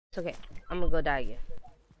It's okay. I'm gonna go die again.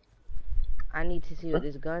 I need to see what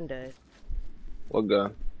this gun does. What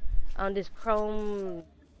gun? On this chrome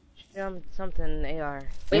something AR.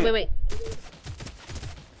 Wait.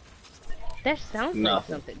 That sounds like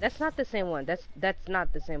something. That's not the same one. That's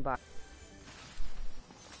not the same box.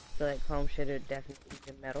 I feel like chrome should have definitely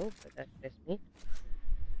been metal, but that's just me.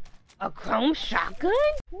 A chrome shotgun?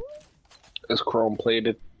 It's chrome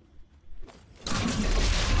plated.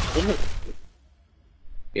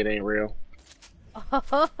 It ain't real.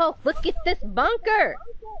 Oh, look at this bunker!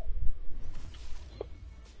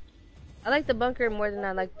 I like the bunker more than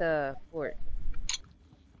I like the fort.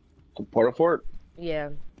 The porta fort?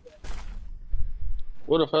 Yeah.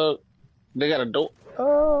 What the fuck? They got a door?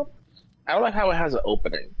 I don't like how it has an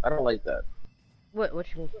opening. I don't like that. What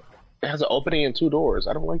you mean? It has an opening and 2 doors.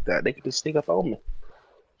 I don't like that. They could just sneak up on me.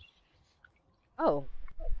 Oh,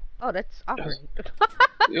 that's awkward.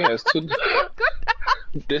 Yeah, it's too.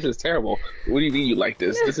 This is terrible. What do you mean you like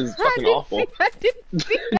this? This is fucking awful. I didn't see